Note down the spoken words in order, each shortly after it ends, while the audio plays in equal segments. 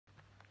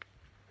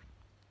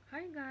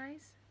Hi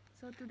guys,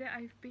 so today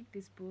I've picked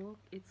this book.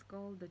 It's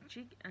called The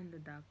Chick and the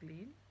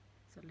Duckling.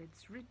 So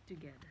let's read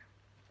together.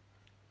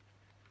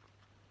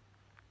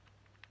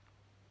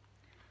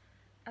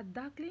 A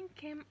duckling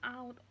came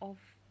out of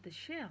the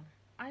shell.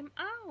 "I'm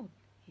out,"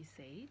 he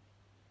said.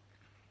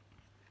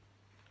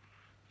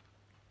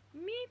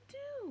 "Me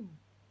too,"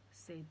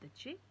 said the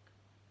chick.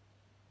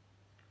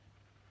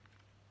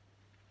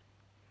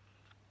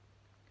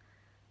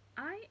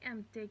 "I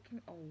am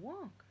taking a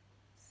walk,"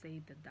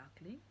 said the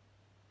duckling.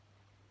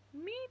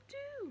 "Me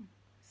too,"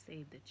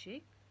 said the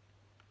chick.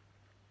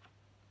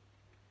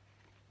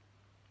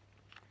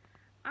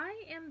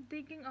 "I am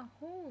digging a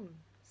hole,"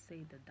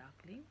 said the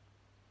duckling.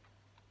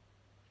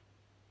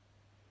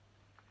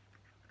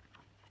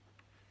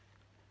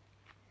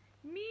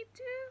 "Me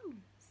too,"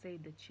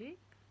 said the chick.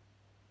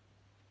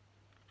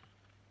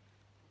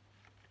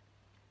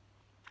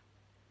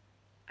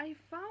 "I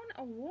found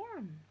a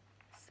worm,"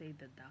 said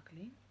the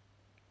duckling.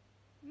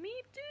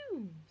 "Me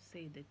too,"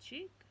 said the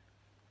chick.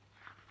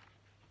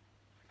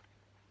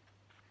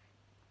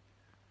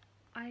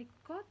 "I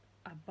caught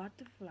a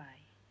butterfly,"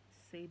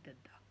 said the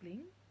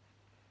duckling.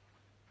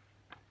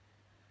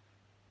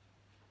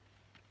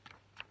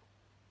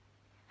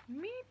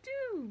 "Me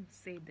too,"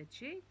 said the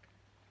chick.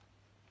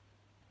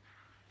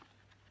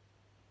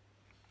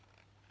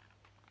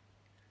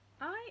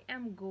 "I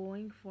am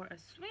going for a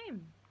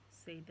swim,"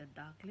 said the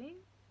duckling.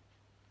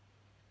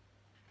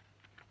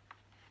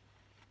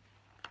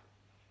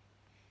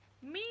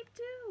 "Me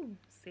too,"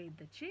 said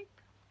the chick.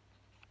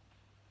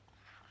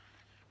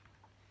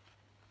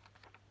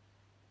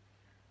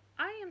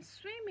 "I am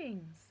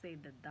swimming,"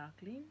 said the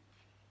duckling.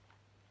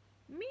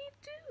 "Me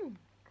too,"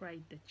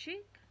 cried the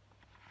chick.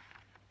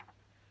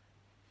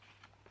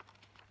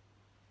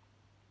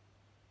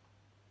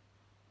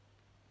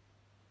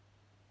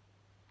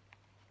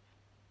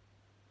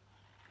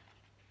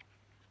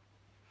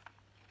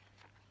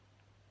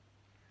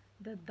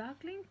 The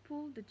duckling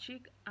pulled the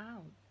chick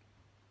out.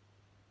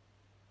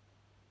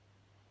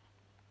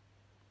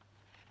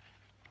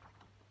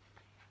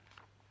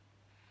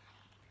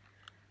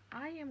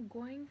 "I am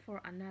going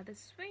for another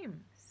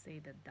swim,"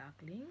 said the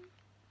duckling.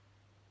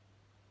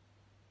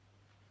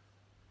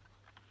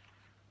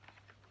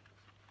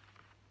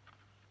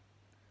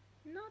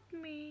 "Not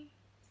me,"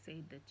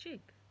 said the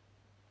chick.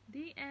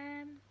 The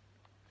end.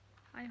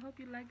 I hope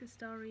you like the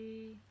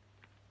story.